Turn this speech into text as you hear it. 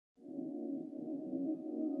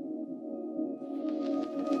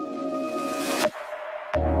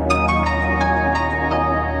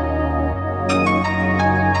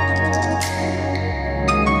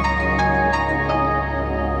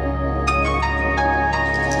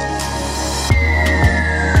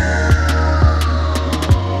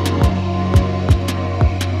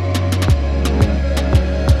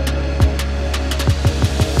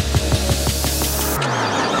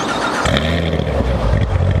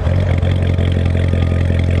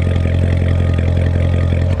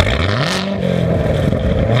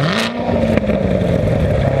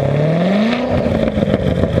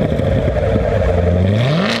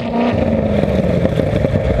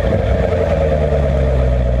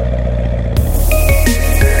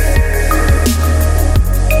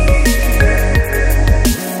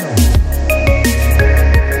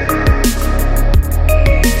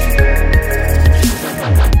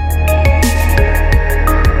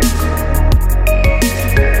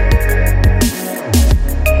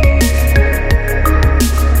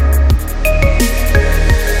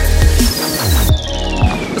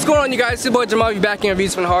your boy Jeameave back in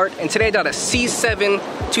Reviews from the Heart, and today I got a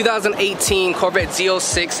C7 2018 Corvette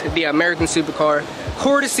Z06, the American supercar,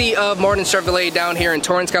 courtesy of Martin Chevrolet down here in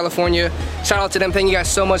Torrance, California. Shout out to them. Thank you guys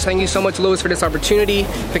so much. Thank you so much, Lewis, for this opportunity.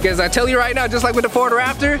 Because I tell you right now, just like with the Ford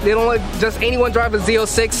Raptor, they don't let just anyone drive a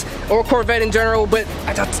Z06 or Corvette in general. But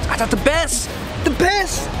I thought the best.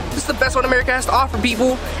 This is the best what America has to offer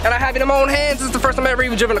people, and I have it in my own hands. This is the first time I've ever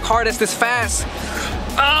even driven a car that's this fast.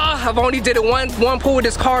 I've only did it one pull with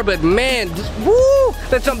this car, but man, woo!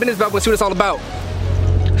 Let's jump in this bad boy and see what it's all about.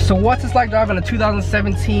 So what's it like driving a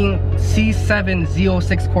 2017 C7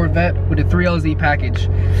 Z06 Corvette with a 3LZ package?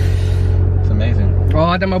 It's amazing. Oh,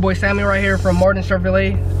 I got my boy Samuel right here from Martin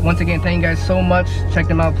Chevrolet. Once again, thank you guys so much. Check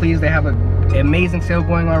them out, please. They have an amazing sale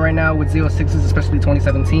going on right now with Z06s, especially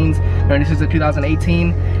 2017s. Now, this is a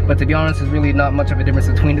 2018, but to be honest, there's really not much of a difference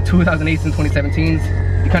between the 2008s and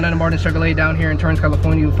 2017s. You come down to Martin Chevrolet down here in Torrance,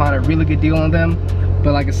 California, you'll find a really good deal on them.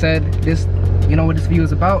 But like I said, you know what this video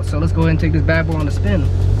is about, so let's go ahead and take this bad boy on a spin.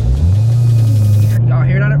 Y'all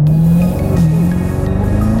hear that?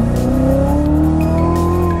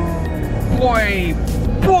 Boy,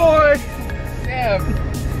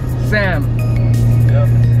 Sam. Yep.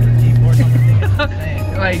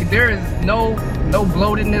 Like, there is no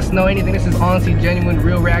bloatedness, no anything. This is honestly genuine,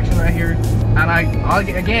 real reaction right here. And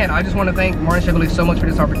I just want to thank Martin Chevrolet so much for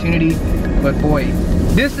this opportunity. But boy,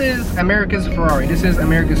 this is America's Ferrari. This is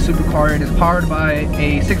America's supercar. It is powered by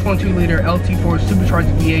a 6.2 liter LT4 supercharged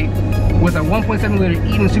V8 with a 1.7 liter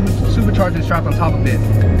Eden supercharger strapped on top of it,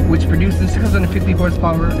 which produces 650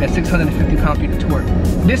 horsepower and 650 pound-feet of torque.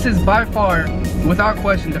 This is by far, without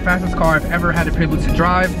question, the fastest car I've ever had the privilege to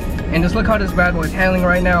drive. And just look how this bad boy is handling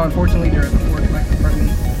right now. Unfortunately, there is a Ford right in front of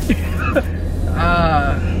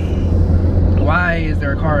me. Why is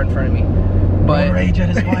there a car in front of me? But rage at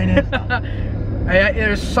his finest.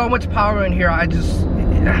 There's so much power in here.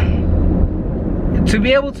 To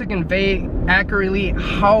be able to convey accurately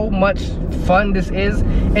how much fun this is,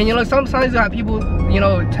 and you know, sometimes you have people, you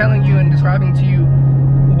know, telling you and describing to you,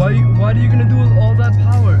 what are you gonna do with all that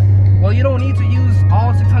power? Well, you don't need to use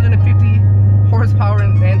all 650 horsepower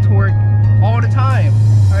and torque all the time.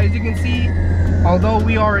 As you can see, although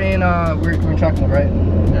we are in we're in track mode, right?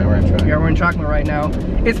 Yeah, we're in track. Yeah, we're in track mode right now.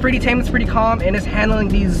 It's pretty tame, it's pretty calm, and it's handling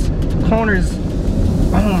these corners.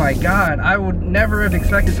 Oh my god, I would never have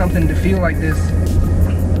expected something to feel like this.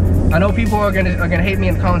 I know people are gonna hate me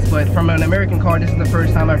in the comments, but from an American car, this is the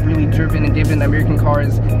first time I've really driven and given American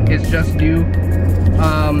cars its just due.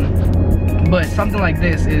 But something like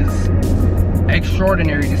this is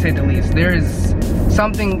extraordinary, to say the least. There is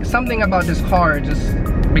something about this car just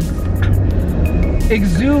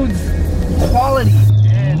exudes quality.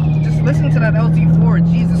 And just listen to that LT4,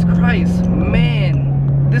 Jesus Christ,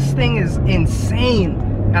 man, this thing is insane.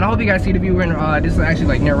 And I hope you guys see the view. We're in this is actually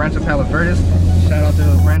like near Rancho Palos Verdes. Shout out to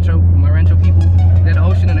my Rancho people. There's the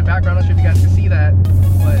ocean in the background. I'm not sure if you guys can see that,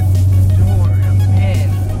 but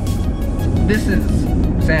man, this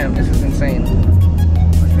is insane.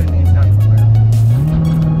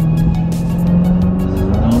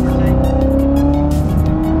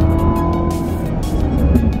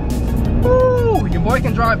 Boy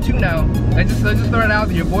can drive too now. Let's just throw it out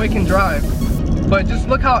there. Your boy can drive, but just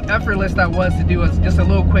look how effortless that was to do. It's just a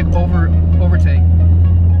little quick overtake.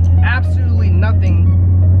 Absolutely nothing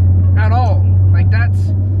at all. Like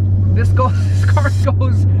this car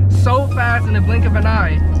goes so fast in the blink of an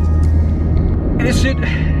eye. It should.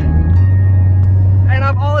 And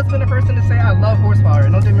I've always been the person to say I love horsepower.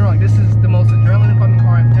 Don't get me wrong. This is the most adrenaline pumping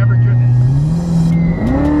car I've ever driven.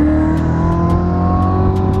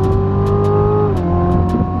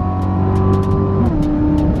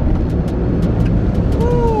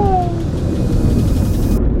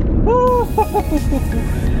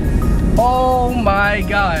 Oh my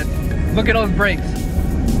god, look at those brakes.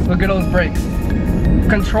 Look at those brakes.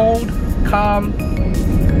 Controlled, calm.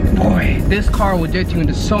 Boy, this car will get you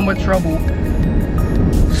into so much trouble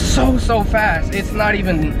so fast. It's not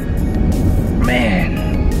even, man,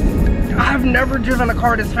 I've never driven a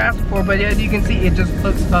car this fast before, but as you can see, it just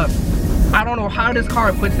hooks up. I don't know how this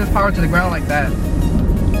car puts this power to the ground like that,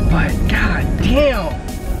 but god damn.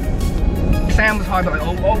 Sam was hard, but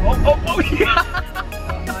like, oh yeah.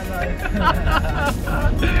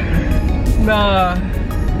 Nah,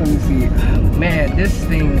 let me see. Man, this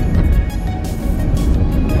thing.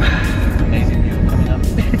 Amazing view coming up.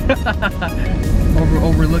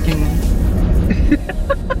 Overlooking.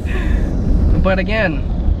 But again,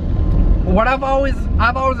 what I've always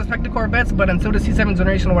respected Corvettes, but until the C7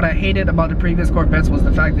 generation, what I hated about the previous Corvettes was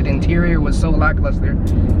the fact that the interior was so lackluster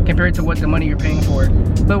compared to what the money you're paying for.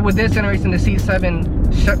 But with this generation, the C7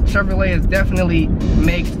 Chevrolet has definitely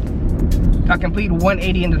made a complete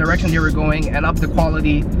 180 in the direction they were going and up the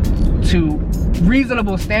quality to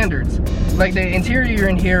reasonable standards. Like the interior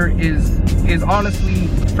in here is honestly,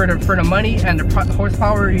 for the money and the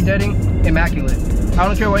horsepower you're getting, immaculate. I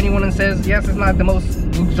don't care what anyone says. Yes, it's not the most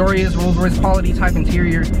luxurious Rolls Royce quality type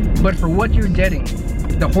interior, but for what you're getting,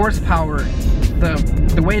 the horsepower,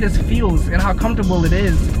 the way this feels and how comfortable it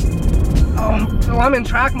is. So I'm in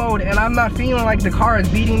track mode and I'm not feeling like the car is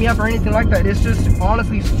beating me up or anything like that. It's just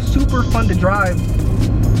honestly super fun to drive.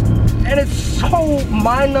 And it's so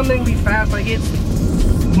mind-numbingly fast. Like, it's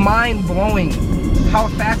mind-blowing how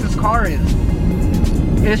fast this car is.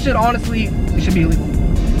 It should honestly, it should be illegal.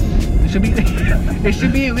 It should be, it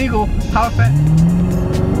should be illegal how fast.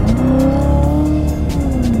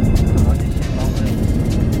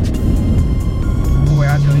 Boy,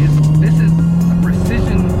 I tell you, this is a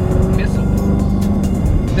precision missile.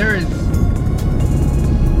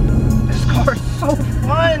 This car is so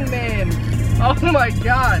fun, man. Oh my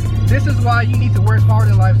God. This is why you need to work hard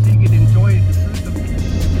in life so you can enjoy the fruits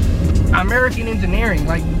of American engineering.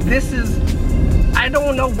 Like, this is, I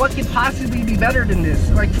don't know what could possibly be better than this.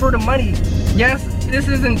 Like, for the money, yes, this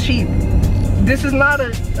isn't cheap. This is not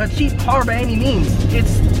a cheap car by any means.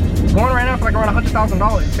 It's going right now for like around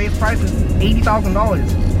 $100,000. Base price is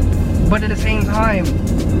 $80,000. But at the same time,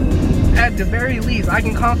 at the very least, I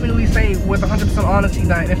can confidently say with 100% honesty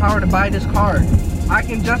that if I were to buy this car, I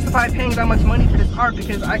can justify paying that much money for this car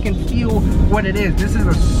because I can feel what it is. This is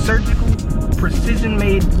a surgical,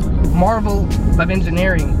 precision-made marvel of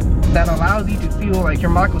engineering that allows you to feel like you're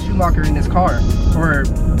Michael Schumacher in this car, or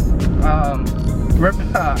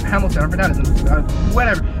Hamilton,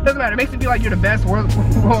 whatever. Doesn't matter. It makes me feel like you're the best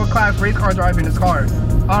world-class race car driver in this car,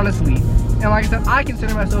 honestly. And like I said, I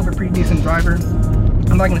consider myself a pretty decent driver.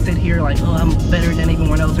 I'm not gonna sit here like, oh, I'm better than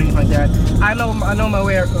anyone else or anything like that. I know my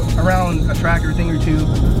way around a track or thing or two,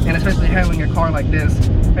 and especially handling a car like this.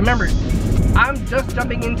 And remember, I'm just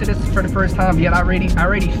jumping into this for the first time, yet I already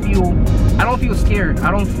feel, I don't feel scared.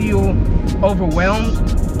 I don't feel overwhelmed.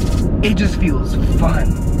 It just feels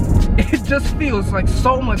fun. It just feels like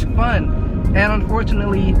so much fun. And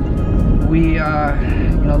unfortunately, we, you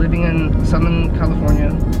know, living in Southern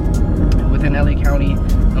California, within LA County,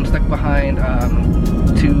 I'm stuck behind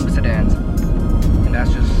 2 sedans, and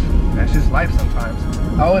that's just life sometimes.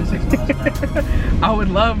 I would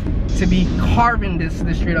love to be carving this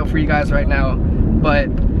straight up for you guys right now, but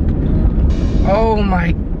oh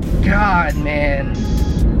my God, man,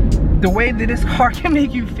 the way that this car can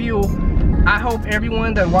make you feel. I hope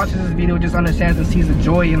everyone that watches this video just understands and sees the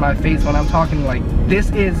joy in my face when I'm talking. Like, this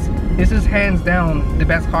is hands down the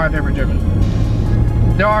best car I've ever driven.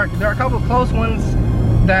 There are a couple of close ones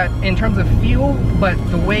that in terms of feel, but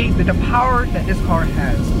the power that this car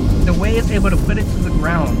has, the way it's able to put it to the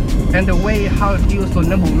ground, and the way how it feels so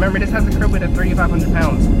nimble. Remember, this has a curb weight of 3,500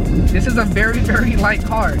 pounds. This is a very, very light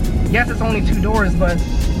car. Yes, it's only 2 doors, but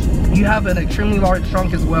you have an extremely large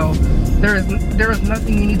trunk as well. There is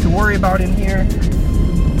nothing you need to worry about in here.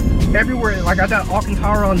 Everywhere, like I got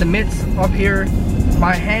Alcantara on the mitts up here.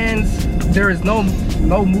 My hands, there is no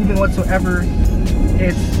movement whatsoever.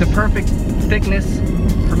 It's the perfect thickness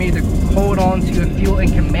for me to hold on to and feel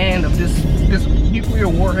in command of this nuclear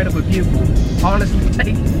warhead of a vehicle. Honestly,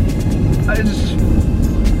 like,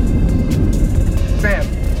 Sam,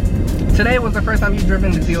 today was the first time you've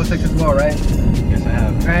driven the Z06 as well, right? Yes, I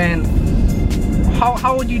have. And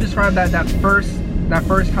how would you describe that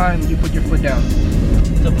first time you put your foot down?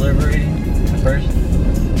 It's obliterating at first.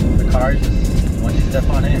 The car is just, once you step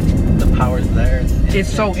on it, the power's there. It's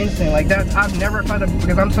so instant. Like that, I've never found it,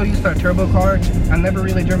 because I'm so used to a turbo car. I've never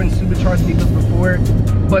really driven supercharged vehicles before,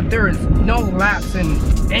 but there is no laps in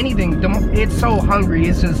anything. It's so hungry.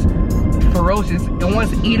 It's just ferocious. It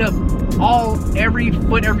wants to eat up every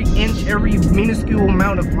foot, every inch, every minuscule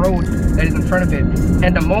amount of road that is in front of it.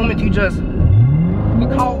 And the moment you just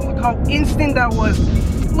look how instant that was.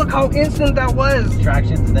 Look how instant that was.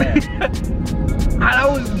 Traction's there. That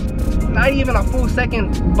was not even a full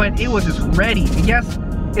second, but it was just ready. Yes,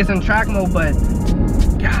 it's in track mode, but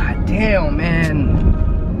god damn,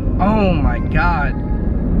 man. Oh my God.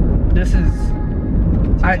 This is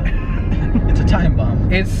it's a time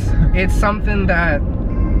bomb. It's something that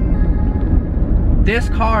this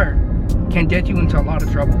car can get you into a lot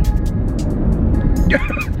of trouble.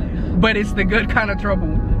 But it's the good kind of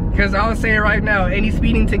trouble. Because I'll say it right now, any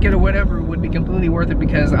speeding ticket or whatever would be completely worth it,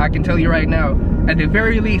 because I can tell you right now, at the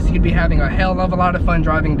very least, you'd be having a hell of a lot of fun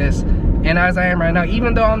driving this. And as I am right now,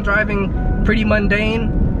 even though I'm driving pretty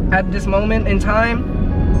mundane at this moment in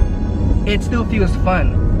time, it still feels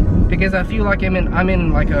fun. Because I feel like I'm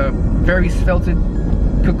in like a very felted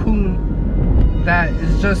cocoon that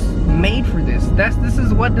is just made for this. This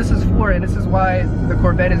is what this is for, and this is why the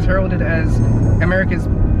Corvette is heralded as America's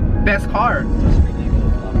best car.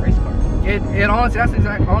 Race car. It honestly, that's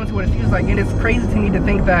exactly honestly what it feels like, and it's crazy to me to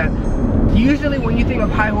think that usually when you think of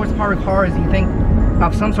high horsepower cars, you think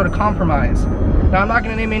of some sort of compromise. Now, I'm not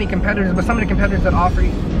going to name any competitors, but some of the competitors that offer,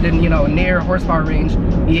 you know, near horsepower range,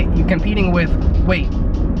 you're competing with weight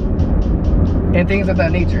and things of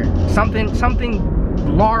that nature. Something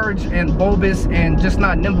large and bulbous and just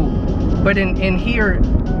not nimble. But in here,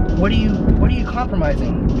 what are you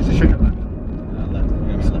compromising? It's a sugar left.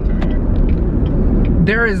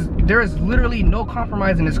 There is literally no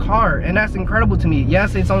compromise in this car, and that's incredible to me.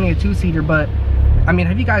 Yes, it's only a 2-seater, but I mean,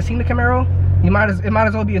 have you guys seen the Camaro? It might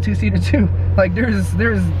as well be a 2-seater too. Like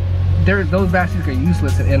those back seats are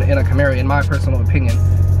useless in a Camaro, in my personal opinion.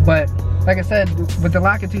 But like I said, with the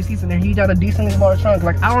lack of 2 seats in there, you got a decently large trunk.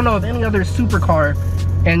 Like, I don't know of any other supercar.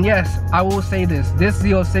 And yes, I will say this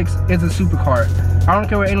Z06 is a supercar. I don't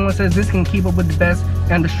care what anyone says, this can keep up with the best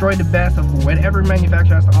and destroy the best of whatever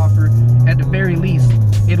manufacturer has to offer. At the very least,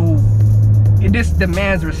 this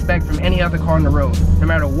demands respect from any other car on the road, no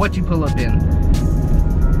matter what you pull up in.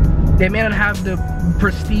 They may not have the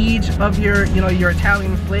prestige of your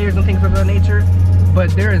Italian flares and things of that nature,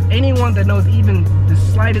 but there is anyone that knows even the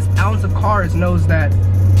slightest ounce of cars knows that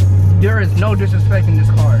there is no disrespect in this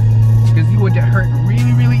car, because you would get hurt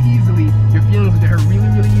really, really easily. Your feelings would get hurt really,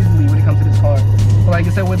 really easily when it comes to this car. But like I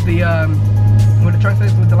said, with the trunk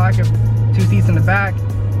space, with the lack of 2 seats in the back,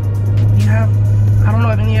 you have, I don't know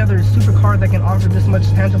of any other supercar that can offer this much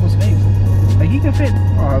tangible space. Like, you can fit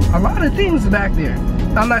a lot of things back there.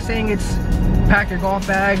 I'm not saying it's pack your golf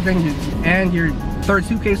bags and your third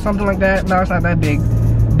suitcase, something like that. No, it's not that big.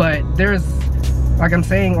 But there's, like I'm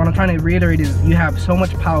saying, what I'm trying to reiterate is you have so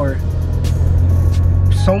much power,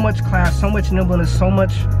 so much class, so much nimbleness, so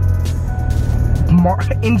much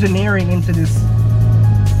engineering into this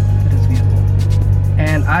vehicle.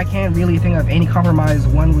 And I can't really think of any compromise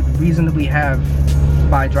one would reasonably have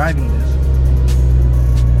by driving this.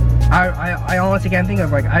 I honestly can't think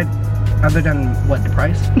of, like, other than what, the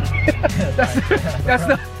price?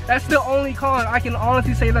 that's the only con. I can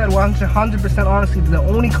honestly say that 100% honestly. The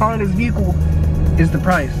only con in this vehicle is the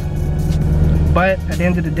price. But at the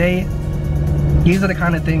end of the day, these are the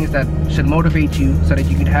kind of things that should motivate you so that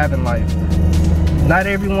you could have in life. Not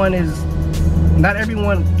everyone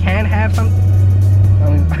can have something.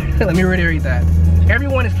 Let me reiterate that.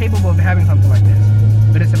 Everyone is capable of having something like this.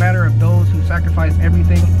 But it's a matter of those who sacrifice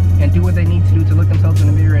everything and do what they need to do to look themselves in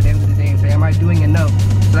the mirror at the end of the day and say, am I doing enough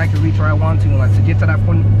so that I can reach where I want to, and like to get to that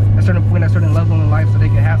point, a certain level in life, so they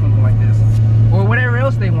can have something like this. Or whatever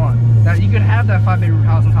else they want. That you could have that 5-bedroom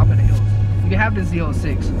house on top of the hills. You can have this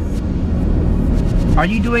Z06. Are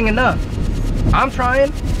you doing enough? I'm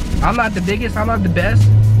trying. I'm not the biggest, I'm not the best,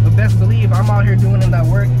 but best believe I'm out here doing that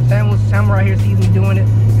work. Sam right here sees me doing it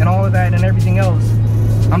and all of that and everything else.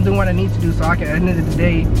 I'm doing what I need to do so I can, at the end of the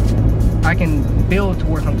day, I can build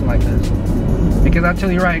towards something like this. Because I tell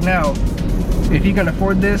you right now, if you can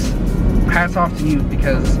afford this, hats off to you,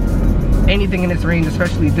 because anything in this range,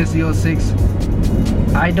 especially this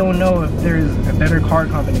Z06, I don't know if there's a better car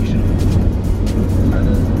combination.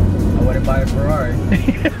 I wouldn't buy a Ferrari.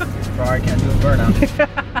 Ferrari can't do a burnout.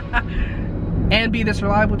 And be this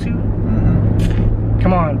reliable too? Mm-hmm.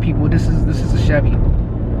 Come on, people, this is a Chevy.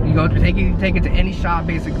 You go to take it to any shop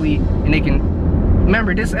basically, and they can.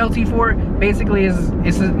 Remember, this LT4 basically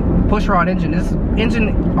it's a push rod engine. This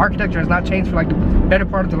engine architecture has not changed for like the better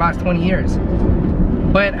part of the last 20 years.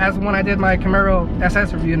 But as when I did my Camaro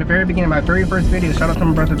SS review in the very beginning, my very first video, shout out to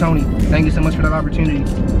my brother Tony. Thank you so much for that opportunity.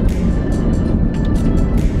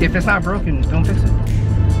 If it's not broken, don't fix it.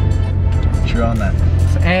 True on that.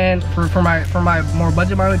 And for my more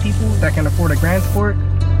budget-minded people that can afford a Grand Sport,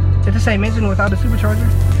 it's the same engine without a supercharger.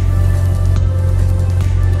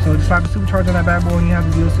 So just slap a supercharger on that bad boy and you have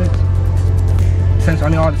the Z06. Since I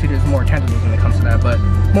mean, obviously there's more tangibles when it comes to that, but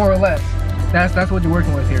more or less, that's what you're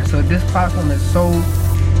working with here. So this platform is so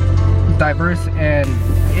diverse, and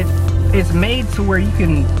it's made to where you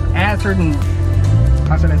can add certain,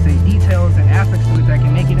 how should I say, details and aspects to it that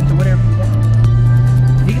can make it into whatever you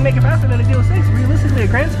want. You can make it faster than a Z06, realistically, a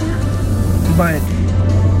Grand Sport. But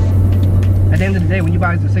at the end of the day, when you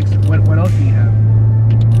buy a Z06, what else do you have?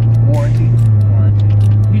 Warranty.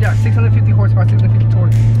 You got 650 horsepower, 650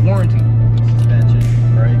 torque, warranty. Suspension,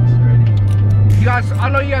 brakes, ready. You guys, I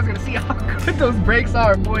know you guys are gonna see how good those brakes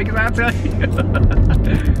are, boy, because I tell you.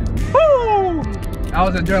 Woo! I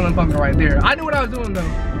was adrenaline pumping right there. I knew what I was doing though.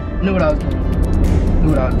 Knew what I was doing.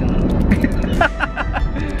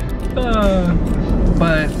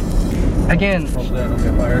 But again, hopefully I don't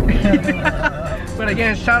get fired. But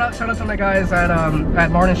again, shout out to my guys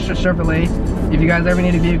at Martin Chevrolet. If you guys ever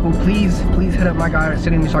need a vehicle, please hit up my guy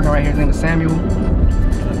sitting in the shotgun right here. His name is Samuel.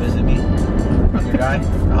 Visit me. I'm your guy.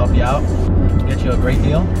 I'll help you out. Get you a great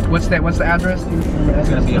deal. What's the address? It's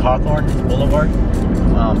gonna be Hawthorne, Boulevard,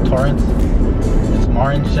 Torrance. It's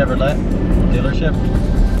Martin Chevrolet dealership.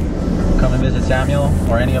 Come and visit Samuel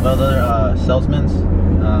or any of other salesmen.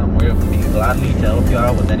 We'll be gladly to help you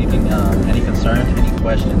out with anything, any concerns, any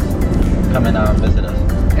questions. Come and visit us.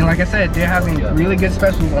 And like I said, they're having really good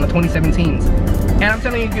specials on the 2017s. And I'm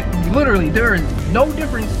telling you, literally, there is no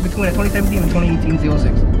difference between a 2017 and 2018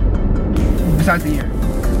 Z06. Besides the year.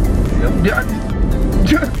 Yep.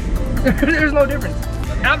 There's no difference.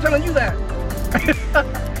 And I'm telling you that.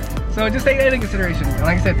 So just take that into consideration. And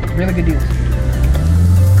like I said, really good deals.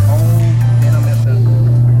 Oh, then I messed up.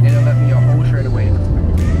 They done left me a whole straight away.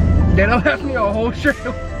 They done left me a whole straight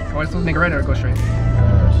away. Oh, I supposed to make a right or go straight?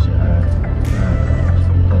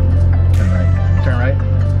 Turn right?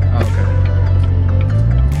 Oh, okay.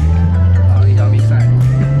 Oh, you got me excited.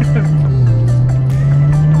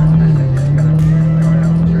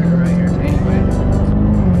 Right here. Anyway.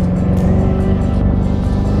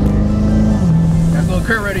 That's a little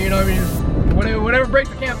curve right here, you know what I mean? Whatever breaks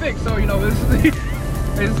I can't fix, so you know, this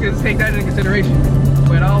is just take that into consideration.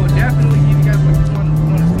 But I will definitely give you guys what you want to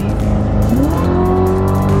see.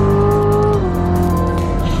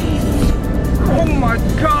 Oh my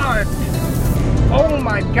god! Oh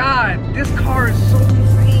my god, this car is so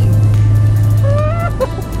insane.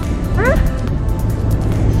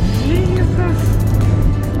 Jesus.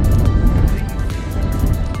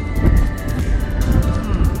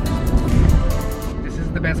 This is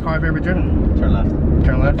the best car I've ever driven. Turn left.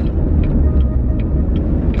 Turn left.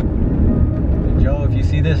 Joe, if you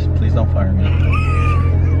see this, please don't fire me.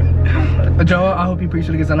 Joe, I hope you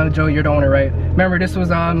appreciate it because I know Joe, you're the owner, right? Remember, this was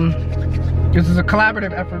a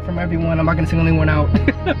collaborative effort from everyone. I'm not gonna single anyone out.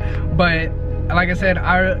 But like I said,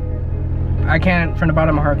 I can't, from the bottom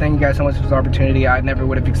of my heart, thank you guys so much for this opportunity. I never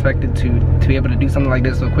would have expected to be able to do something like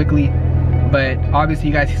this so quickly. But obviously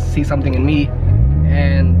you guys see something in me,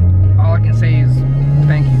 and all I can say is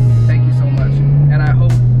thank you. Thank you so much. And I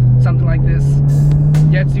hope something like this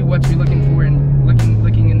gets you what you're looking for and looking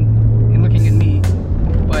in me.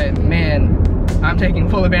 But man, I'm taking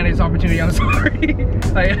full advantage of this opportunity. I'm sorry.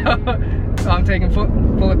 Like, I'm taking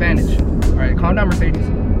full advantage. All right, calm down, Mercedes.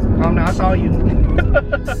 Calm down. I saw you.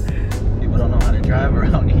 People don't know how to drive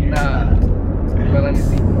around here. Nah. Well, let me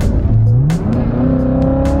see.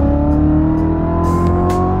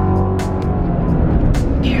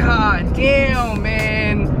 God damn,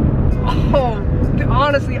 man. Oh,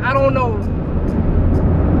 honestly, I don't know.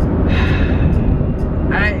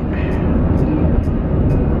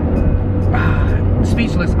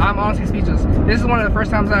 Speechless. I'm honestly speechless. This is one of the first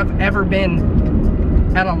times I've ever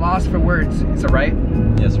been at a loss for words. Is it right?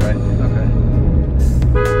 Yes, right. Okay.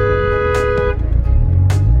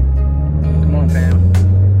 Come on,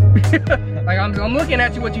 fam. Like I'm looking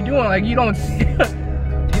at you. What you doing? Like you don't see.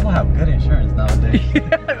 People have good insurance nowadays.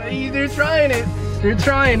 They're trying it. They're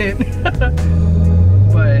trying it.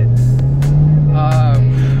 But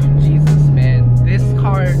Jesus, man, this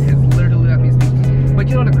car has literally left me speechless. But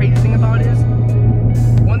you know the crazy thing about it is,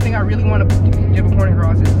 one thing I really want to give a point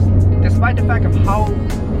across is, despite the fact of how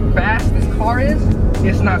fast this car is,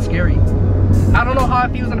 it's not scary. I don't know how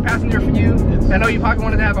it feels in the passenger for you. I know you probably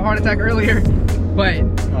wanted to have a heart attack earlier, but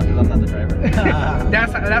because I'm not the driver.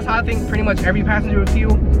 that's how I think pretty much every passenger would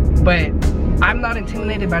feel. But I'm not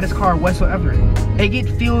intimidated by this car whatsoever. It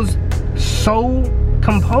feels so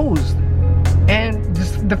composed, and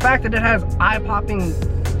just the fact that it has eye-popping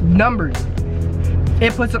numbers,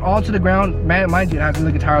 it puts it all to the ground. Man, mind you, it has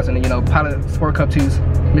really good tires in it. You know, Pilot Sport Cup 2s,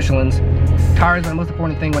 Michelin's. Tires are the most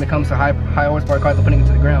important thing when it comes to high horsepower cars and putting it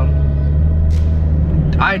to the ground.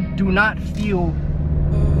 I do not feel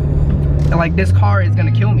like this car is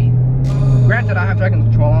gonna kill me. Granted, I have traction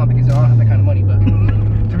control on because I don't have that kind of money, but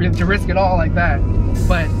to risk it all like that.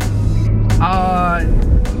 But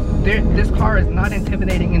this car is not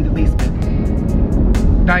intimidating in the least bit.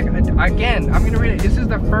 Like, again, I'm gonna read it. This is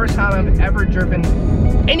the first time I've ever driven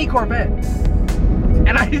any Corvette,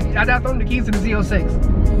 and I got thrown the keys to the Z06.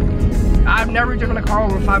 I've never driven a car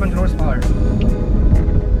over 500 horsepower.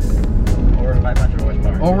 Over 500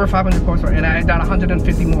 horsepower. Over 500 horsepower, and I got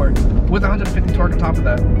 150 more with 150 torque on top of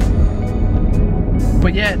that.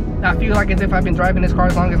 But yet, I feel like as if I've been driving this car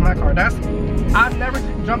as long as my car. I've never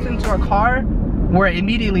jumped into a car where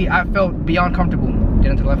immediately I felt beyond comfortable.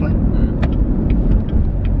 Get into the left lane.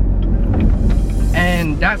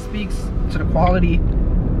 And that speaks to the quality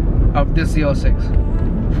of this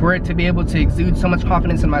Z06. For it to be able to exude so much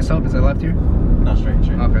confidence in myself as I left here, No, straight.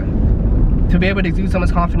 Okay. To be able to exude so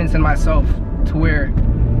much confidence in myself, to where,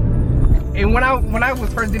 and when I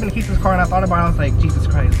was first giving the keys to this car and I thought about it, I was like, Jesus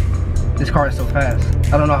Christ, this car is so fast.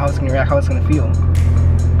 I don't know how it's gonna react, how it's gonna feel.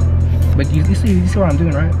 But you see what I'm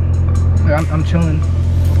doing, right? Like, I'm chilling,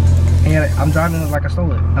 and I'm driving like I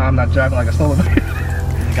stole it. No, I'm not driving like I stole it.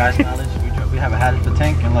 Guys, knowledge, we have a hat at the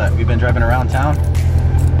tank, and look, we've been driving around town,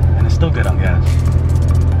 and it's still good on gas.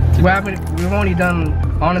 Well, we've only done,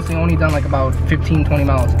 honestly, like about 15-20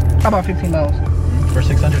 miles. How about 15 miles? For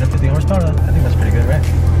 650 horsepower, I think that's pretty good, right?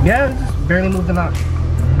 Yeah, it just barely moved the knob.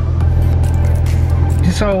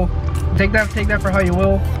 So take that for how you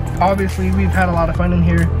will. Obviously, we've had a lot of fun in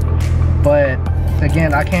here, but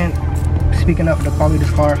again, I can't speak enough of the quality of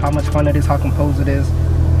this car, how much fun it is, how composed it is,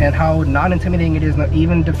 and how non-intimidating it is.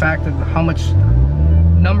 Even the fact of how much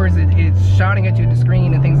numbers it's shouting at you at the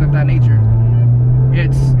screen and things of that nature.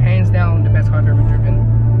 It's hands down the best car I've ever driven.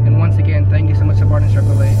 And once again, thank you so much to Barton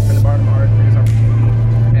Chevrolet from the bottom of my heart for this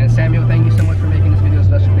opportunity. And Samuel, thank you so much for making this video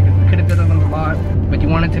special, because we could have done it a lot, but you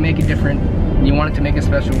wanted to make it different. You wanted to make it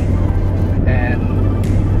special. And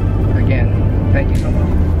again, thank you so much.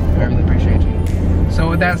 I really appreciate you. So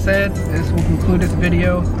with that said, this will conclude this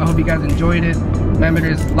video. I hope you guys enjoyed it. Remember,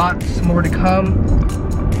 there's lots more to come.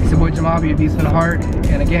 It's your boy Jeameave of Views from the Heart.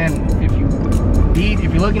 And again, if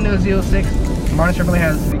you're looking to a Z06, Martin Chevrolet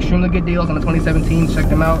has extremely good deals on the 2017. Check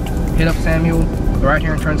them out. Hit up Samuel. We're right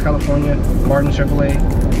here in Torrance, California. Martin Chevrolet.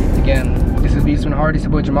 Again, this is Views from the Heart. It's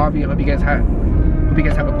your boy Jeameave. I hope you guys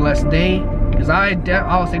have a blessed day. Because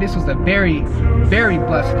I'll say this was a very, very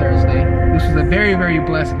blessed Thursday. This was a very, very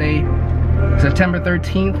blessed day. September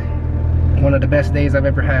 13th, one of the best days I've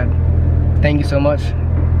ever had. Thank you so much.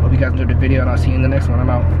 Hope you guys enjoyed the video, and I'll see you in the next one. I'm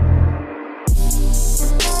out.